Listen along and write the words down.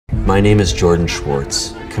My name is Jordan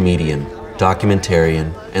Schwarz, comedian,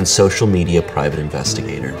 documentarian, and social media private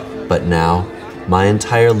investigator. But now, my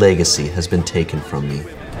entire legacy has been taken from me.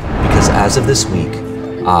 Because as of this week,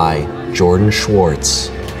 I, Jordan Schwarz,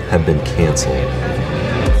 have been canceled.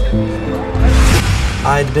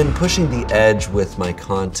 I'd been pushing the edge with my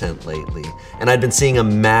content lately, and I'd been seeing a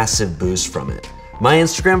massive boost from it. My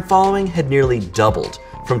Instagram following had nearly doubled,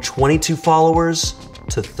 from 22 followers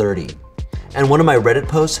to 30. And one of my Reddit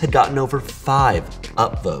posts had gotten over 5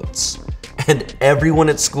 upvotes. And everyone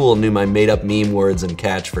at school knew my made-up meme words and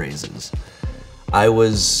catchphrases. I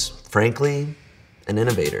was, frankly, an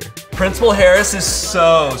innovator. Principal Harris is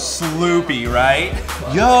so sloopy, right?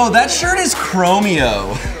 Yo, that shirt is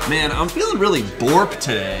chromio. Man, I'm feeling really borp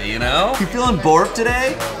today, you know? You feeling borp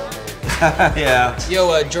today? Yeah.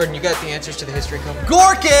 Yo, Jordan, you got the answers to the history cover?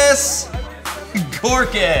 Gorkus!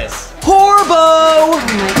 Gorkus! Porbo! Oh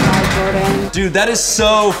my god, Jordan. Dude, that is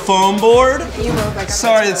so foam board. You look like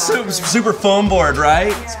Sorry, it's super foam board,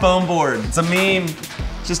 right? It's foam board. It's a meme.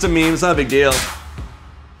 It's just a meme, it's not a big deal.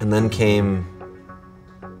 And then came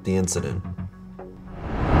the incident.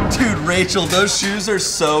 Dude, Rachel, those shoes are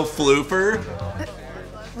so floofer.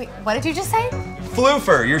 Wait, what did you just say?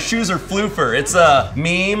 Floofer, your shoes are floofer. It's a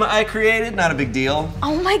meme I created, not a big deal.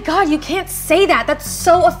 Oh my god, you can't say that. That's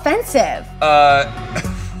so offensive.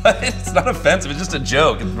 It's not offensive, it's just a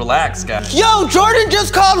joke. Relax, guys. Yo, Jordan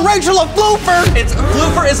just called Rachel a floofer!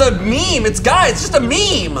 Floofer is a meme, it's just a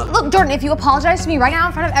meme. Look, Jordan, if you apologize to me right now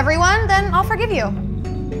in front of everyone, then I'll forgive you.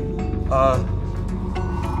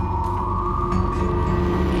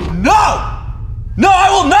 No! No, I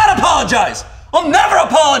will not apologize! I'll never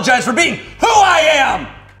apologize for being who I am!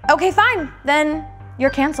 Okay, fine. Then you're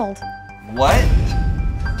canceled. What?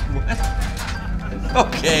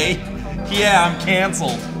 Okay. Yeah, I'm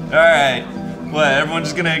canceled. All right. What, everyone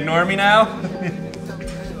just gonna ignore me now?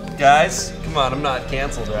 Guys, come on, I'm not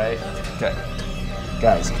canceled, right? Okay.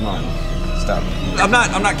 Guys, come on. Stop. I'm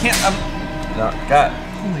not canceled. No, God.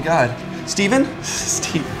 Oh my God. Steven?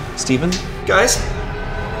 Steven? Guys?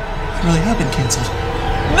 I really have been canceled.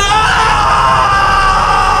 No!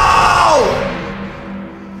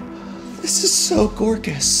 This is so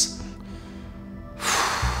gorgeous.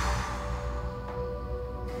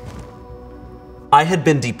 I had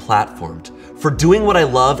been deplatformed for doing what I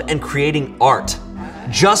love and creating art.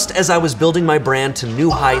 Just as I was building my brand to new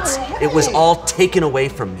heights, it was all taken away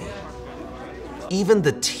from me. Even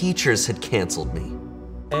the teachers had canceled me.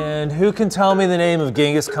 And who can tell me the name of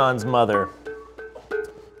Genghis Khan's mother?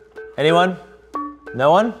 Anyone?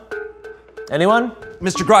 No one? Anyone?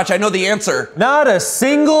 Mr. Grotch, I know the answer. Not a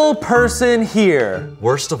single person here.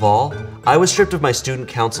 Worst of all, I was stripped of my student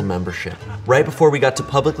council membership right before we got to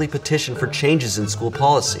publicly petition for changes in school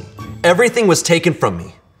policy. Everything was taken from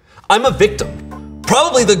me. I'm a victim.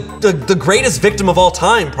 Probably the greatest victim of all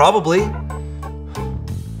time, probably.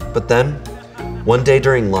 But then, one day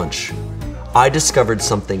during lunch, I discovered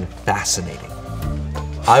something fascinating.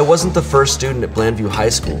 I wasn't the first student at Blandview High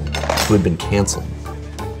School who had been canceled.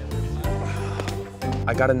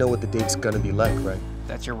 I gotta know what the date's gonna be like, right?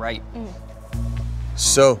 That's your right.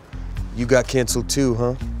 So, you got canceled too,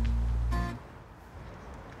 huh?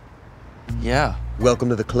 Yeah. Welcome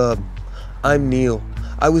to the club. I'm Neil.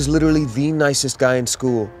 I was literally the nicest guy in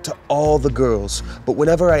school to all the girls, but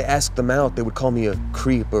whenever I asked them out, they would call me a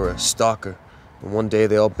creep or a stalker. And one day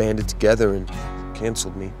they all banded together and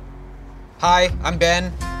canceled me. Hi, I'm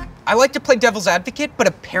Ben. I like to play devil's advocate, but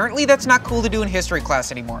apparently that's not cool to do in history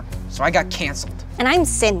class anymore. So I got canceled. And I'm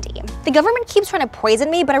Cindy. The government keeps trying to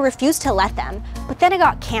poison me, but I refuse to let them. But then I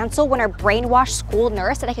got canceled when our brainwashed school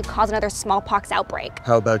nurse said I could cause another smallpox outbreak.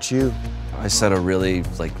 How about you? I said a really,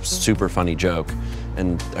 super funny joke,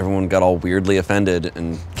 and everyone got all weirdly offended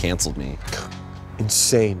and canceled me.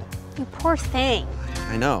 Insane. You poor thing.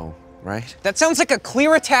 I know, right? That sounds like a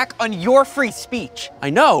clear attack on your free speech.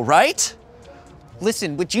 I know, right?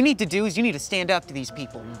 Listen, what you need to do is you need to stand up to these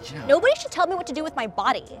people. Nobody should tell me what to do with my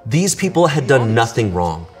body. These people had done nothing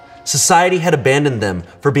wrong. Society had abandoned them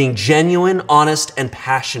for being genuine, honest, and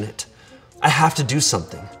passionate. I have to do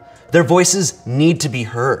something. Their voices need to be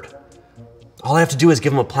heard. All I have to do is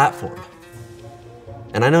give them a platform.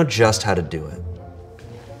 And I know just how to do it.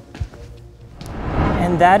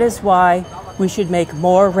 And that is why we should make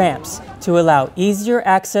more ramps to allow easier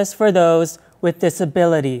access for those with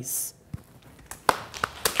disabilities.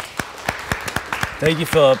 Thank you,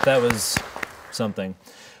 Philip. That was something.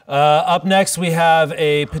 Up next, we have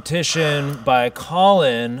a petition by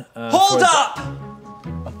Colin. Hold up!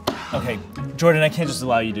 Okay, Jordan, I can't just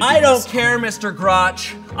allow you to do I don't this. care, Mr.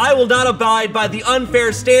 Grotch. I will not abide by the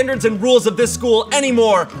unfair standards and rules of this school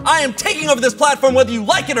anymore. I am taking over this platform whether you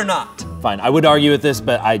like it or not. Fine, I would argue with this,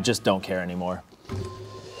 but I just don't care anymore.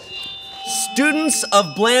 Students of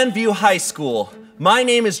Blandview High School, my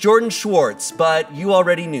name is Jordan Schwarz, but you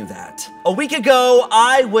already knew that. A week ago,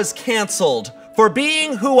 I was canceled for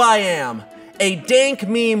being who I am, a dank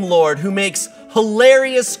meme lord who makes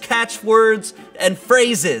hilarious catchwords and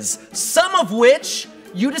phrases, some of which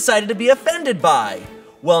you decided to be offended by.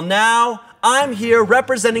 Well, now I'm here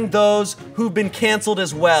representing those who've been canceled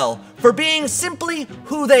as well for being simply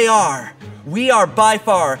who they are. We are by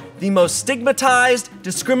far the most stigmatized,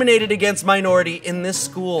 discriminated against minority in this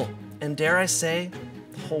school, and dare I say,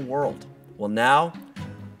 the whole world. Well, now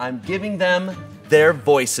I'm giving them their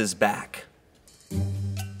voices back.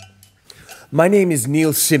 My name is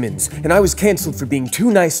Neil Simmons, and I was canceled for being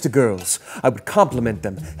too nice to girls. I would compliment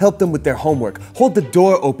them, help them with their homework, hold the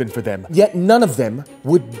door open for them, yet none of them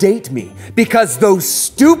would date me because those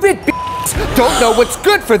stupid b****s don't know what's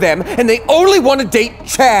good for them, and they only want to date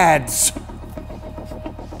Chads.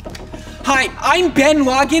 Hi, I'm Ben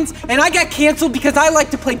Loggins, and I got canceled because I like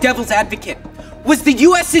to play devil's advocate. Was the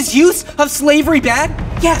U.S.'s use of slavery bad?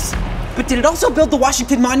 Yes. But did it also build the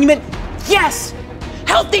Washington Monument? Yes.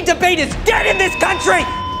 Healthy debate is dead in this country!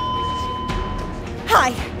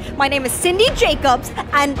 Hi, my name is Cindy Jacobs,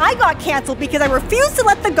 and I got canceled because I refused to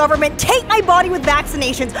let the government take my body with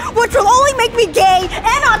vaccinations, which will only make me gay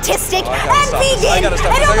and autistic and vegan. I gotta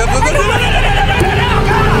stop this.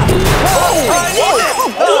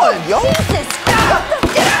 Yo! Jesus!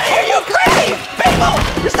 Get out of here, you crazy people!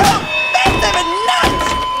 You're so offensive and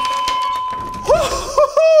nuts!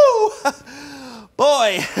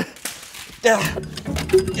 Boy!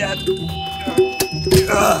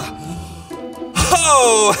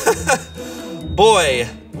 Oh! Boy,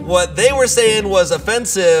 what they were saying was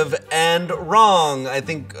offensive and wrong. I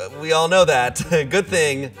think we all know that. Good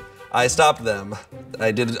thing I stopped them.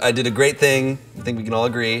 I did a great thing. I think we can all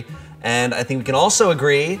agree. And I think we can also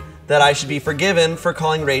agree that I should be forgiven for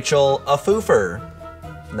calling Rachel a foofer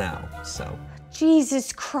now, so.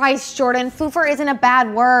 Jesus Christ, Jordan. Foofer isn't a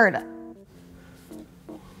bad word.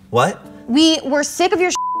 What? We were sick of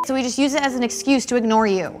your shit, so we just use it as an excuse to ignore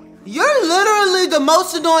you. You're literally the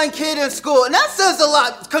most annoying kid in school, and that says a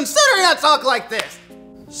lot, considering I talk like this.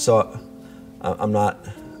 So, I'm not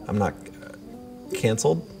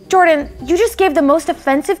canceled? Jordan, you just gave the most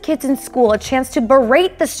offensive kids in school a chance to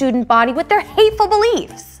berate the student body with their hateful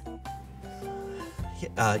beliefs.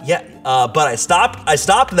 But I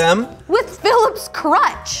stopped them. With Philip's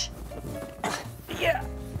crutch. Yeah.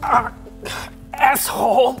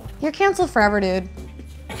 Asshole. You're canceled forever, dude.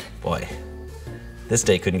 Boy, this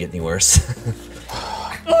day couldn't get any worse.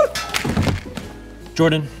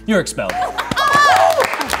 Jordan, you're expelled. Yes!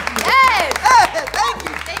 Thank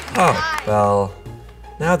you. Oh, well,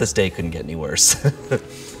 now this day couldn't get any worse.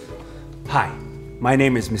 Hi, my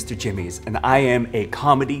name is Mr. Jimmys, and I am a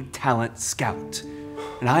comedy talent scout.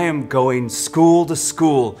 And I am going school to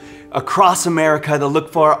school across America to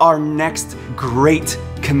look for our next great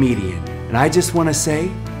comedian. And I just want to say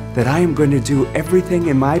that I am going to do everything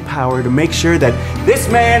in my power to make sure that this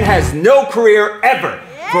man has no career ever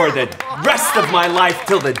for the rest of my life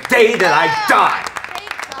till the day that I die.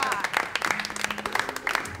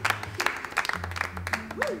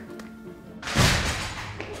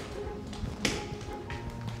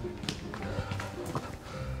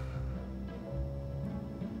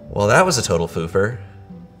 Well, that was a total foofer.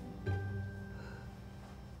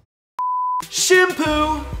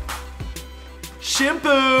 Shampoo!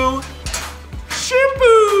 Shampoo!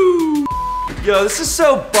 Shampoo! Yo, this is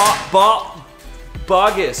so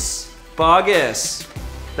bogus. Bogus.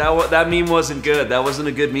 That meme wasn't good. That wasn't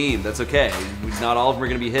a good meme. That's okay. Not all of them are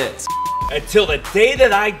gonna be hits. Until the day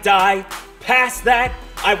that I die, past that,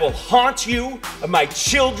 I will haunt you, and my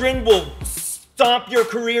children will stomp your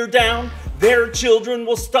career down. Their children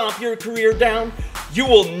will stomp your career down. You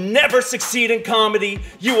will never succeed in comedy.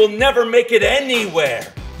 You will never make it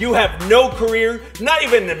anywhere. You have no career, not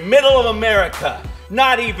even in the middle of America.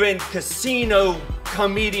 Not even casino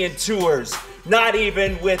comedian tours. Not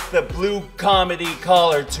even with the Blue Comedy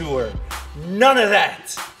Collar Tour. None of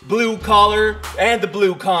that. Blue Collar and the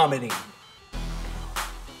Blue Comedy.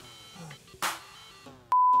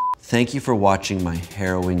 Thank you for watching my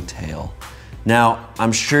harrowing tale. Now,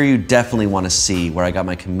 I'm sure you definitely want to see where I got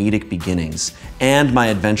my comedic beginnings and my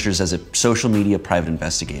adventures as a social media private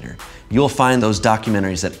investigator. You'll find those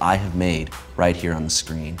documentaries that I have made right here on the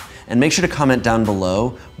screen. And make sure to comment down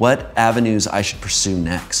below what avenues I should pursue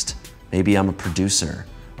next. Maybe I'm a producer,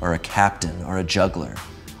 or a captain, or a juggler.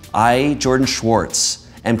 I, Jordan Schwarz,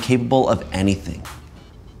 am capable of anything,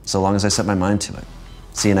 so long as I set my mind to it.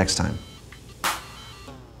 See you next time.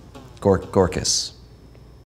 Gorkus.